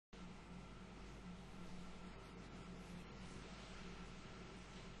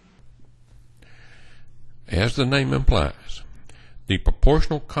As the name implies, the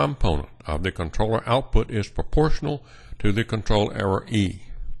proportional component of the controller output is proportional to the control error E.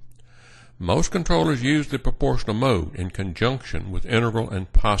 Most controllers use the proportional mode in conjunction with integral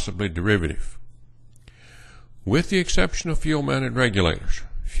and possibly derivative. With the exception of field-mounted regulators,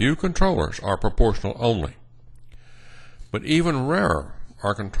 few controllers are proportional only. But even rarer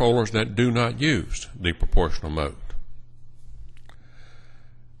are controllers that do not use the proportional mode.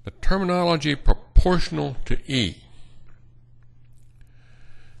 The terminology proportional to E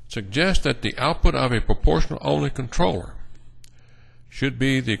suggests that the output of a proportional only controller should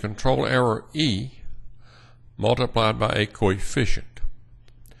be the control error E multiplied by a coefficient.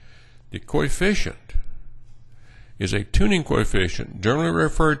 The coefficient is a tuning coefficient generally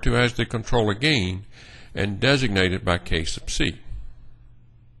referred to as the controller gain and designated by K sub C.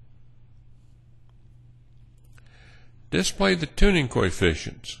 Display the tuning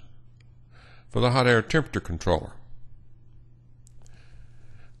coefficients for the hot air temperature controller.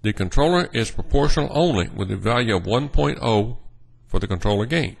 The controller is proportional only with a value of 1.0 for the controller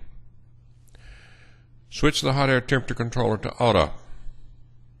gain. Switch the hot air temperature controller to auto.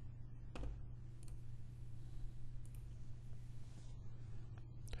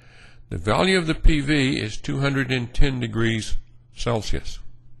 The value of the PV is 210 degrees Celsius.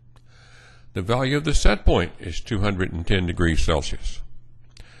 The value of the set point is 210 degrees Celsius.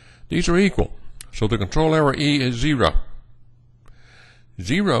 These are equal, so the control error E is 0.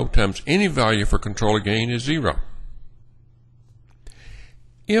 0 times any value for controller gain is 0.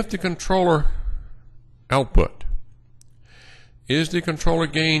 If the controller output is the controller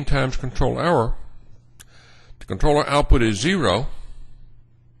gain times control error, the controller output is 0,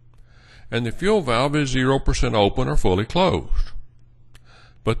 and the fuel valve is 0% open or fully closed.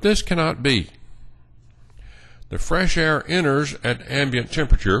 But this cannot be. The fresh air enters at ambient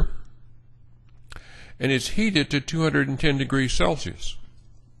temperature and is heated to 210 degrees Celsius.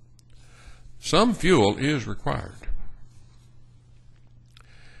 Some fuel is required.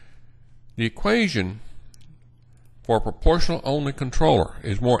 The equation for a proportional only controller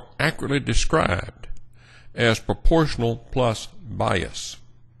is more accurately described as proportional plus bias.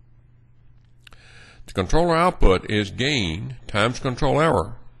 The controller output is gain times control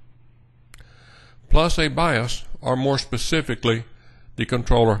error plus a bias, or more specifically, the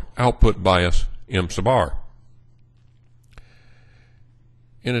controller output bias M sub R.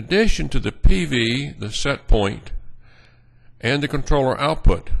 In addition to the PV, the set point, and the controller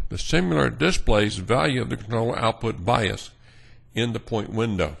output, the simulator displays the value of the controller output bias in the point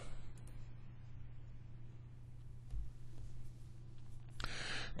window.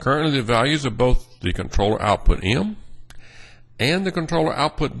 Currently, the values of both the controller output M and the controller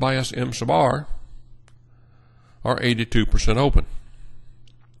output bias M sub R are 82% open.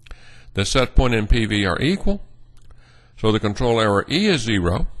 The set point and PV are equal, so the control error E is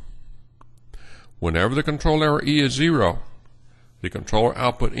 0. Whenever the control error E is 0, the controller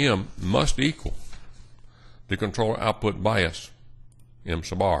output M must equal the controller output bias M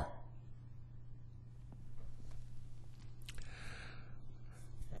sub R.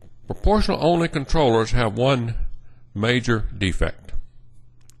 Proportional only controllers have one major defect.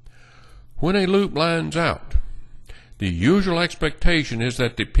 When a loop lines out, the usual expectation is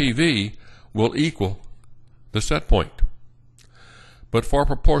that the PV will equal the set point. But for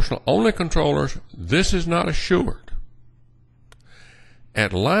proportional only controllers, this is not assured. At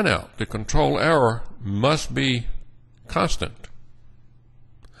lineout, the control error must be constant,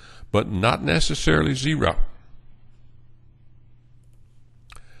 but not necessarily 0.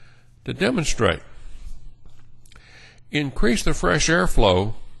 To demonstrate, increase the fresh air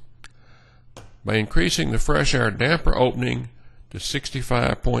flow by increasing the fresh air damper opening to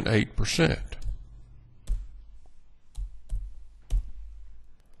 65.8%.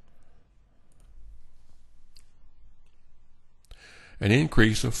 An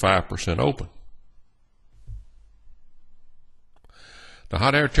increase of 5% open. The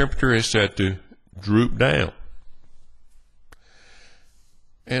hot air temperature is set to droop down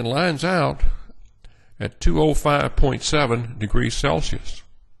and lines out at 205.7 degrees Celsius.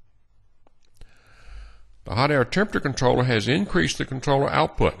 The hot air temperature controller has increased the controller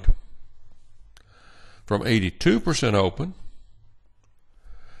output from 82% open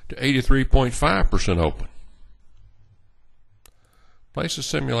to 83.5% open. Place the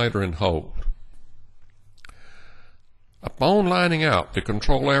simulator in hold. Upon lining out, the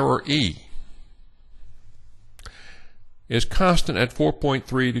control error E is constant at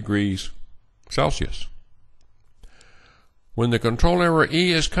 4.3 degrees Celsius. When the control error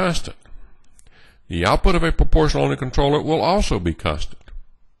E is constant, the output of a proportional only controller will also be constant.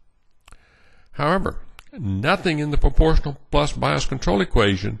 However, Nothing in the proportional plus bias control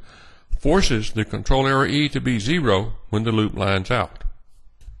equation forces the control error E to be 0 when the loop lines out.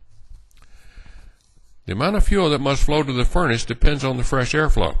 The amount of fuel that must flow to the furnace depends on the fresh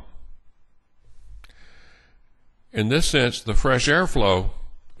airflow. In this sense, the fresh airflow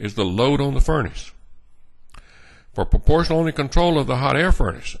is the load on the furnace. For proportional only control of the hot air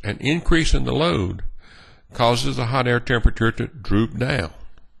furnace, an increase in the load causes the hot air temperature to droop down.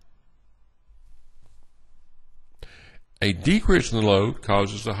 A decrease in the load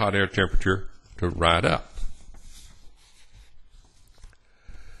causes the hot air temperature to ride up.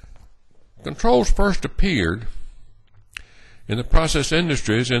 Controls first appeared in the process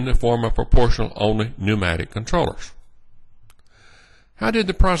industries in the form of proportional only pneumatic controllers. How did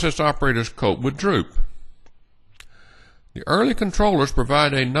the process operators cope with droop? The early controllers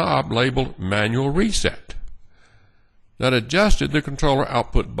provided a knob labeled manual reset that adjusted the controller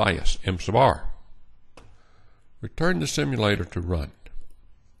output bias, M sub R. Return the simulator to run.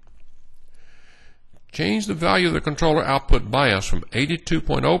 Change the value of the controller output bias from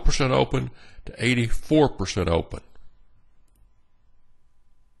 82.0% open to 84% open.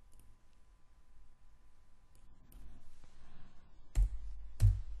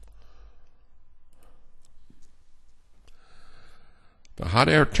 The hot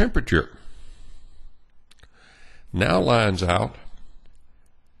air temperature now lines out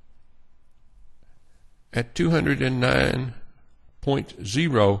at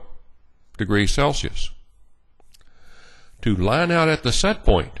 209.0 degrees Celsius. To line out at the set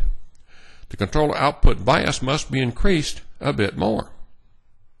point, the controller output bias must be increased a bit more.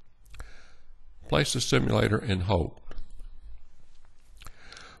 Place the simulator in hold.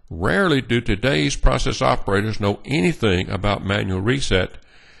 Rarely do today's process operators know anything about manual reset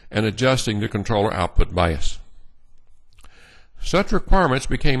and adjusting the controller output bias. Such requirements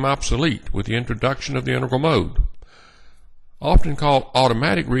became obsolete with the introduction of the integral mode, often called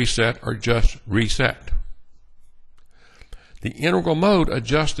automatic reset or just reset. The integral mode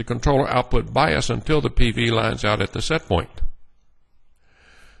adjusts the controller output bias until the PV lines out at the set point.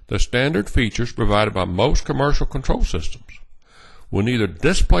 The standard features provided by most commercial control systems will neither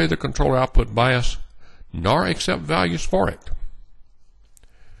display the controller output bias nor accept values for it.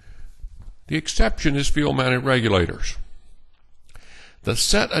 The exception is field-mounted regulators. The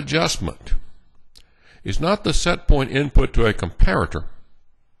set adjustment is not the set point input to a comparator,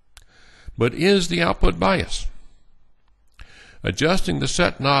 but is the output bias. Adjusting the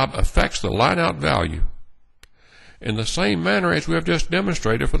set knob affects the line-out value in the same manner as we have just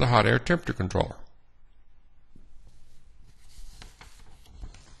demonstrated for the hot air temperature controller.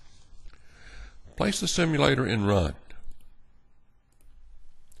 Place the simulator in run.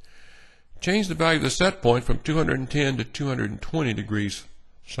 Change the value of the set point from 210 to 220 degrees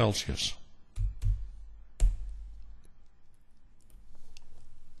Celsius.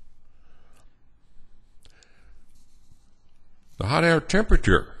 The hot air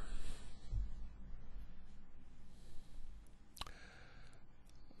temperature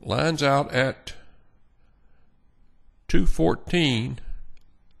lines out at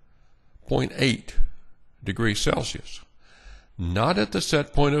 214.8 degrees Celsius, not at the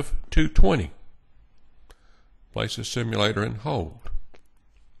set point of 220. Place the simulator in hold.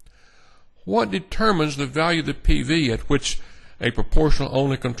 What determines the value of the PV at which a proportional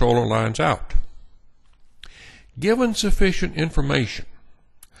only controller lines out? Given sufficient information,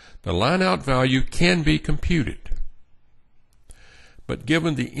 the line-out value can be computed. But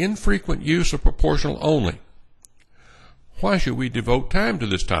given the infrequent use of proportional only, why should we devote time to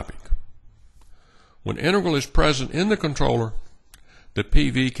this topic? When integral is present in the controller, the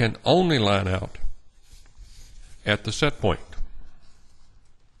PV can only line out at the set point.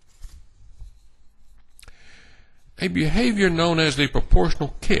 A behavior known as the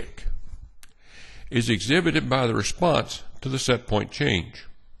proportional kick is exhibited by the response to the set point change.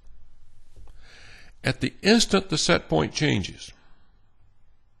 At the instant the set point changes,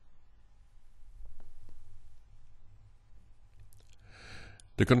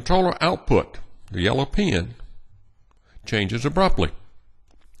 the controller output, the yellow pin, changes abruptly.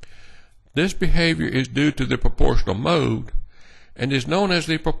 This behavior is due to the proportional mode and is known as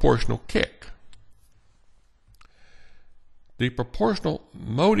the proportional kick. The proportional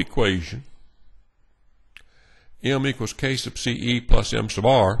mode equation, M equals K sub CE plus M sub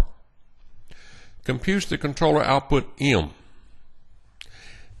R, computes the controller output M.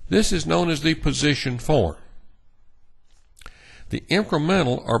 This is known as the position form. The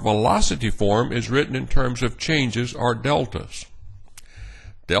incremental or velocity form is written in terms of changes or deltas.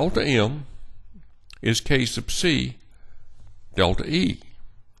 Delta M is K sub C delta E.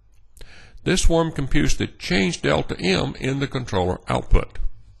 This form computes the change delta M in the controller output.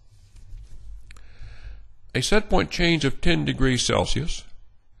 A set point change of 10 degrees Celsius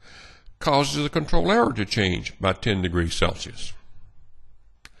causes the control error to change by 10 degrees Celsius.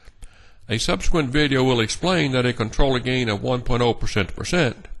 A subsequent video will explain that a controller gain of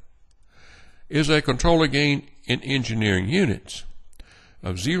 1.0% is a controller gain in engineering units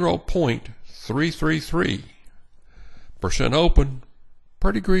of 0.333% open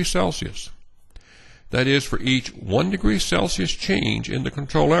per degree Celsius. That is, for each 1 degree Celsius change in the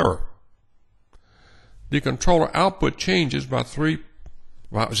control error, the controller output changes by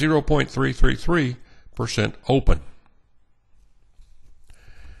 0.333% open.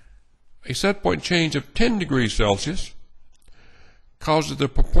 A set point change of 10 degrees Celsius causes the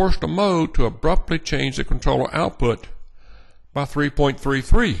proportional mode to abruptly change the controller output by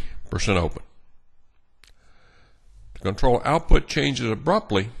 3.33% open. The controller output changes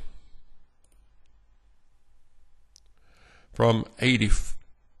abruptly from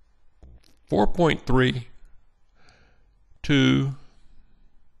 84.3 to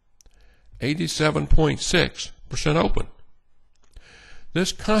 87.6% open.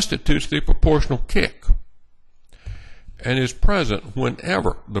 This constitutes the proportional kick and is present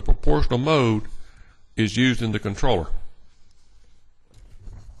whenever the proportional mode is used in the controller.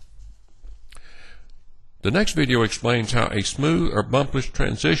 The next video explains how a smooth or bumpless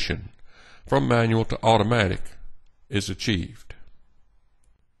transition from manual to automatic is achieved.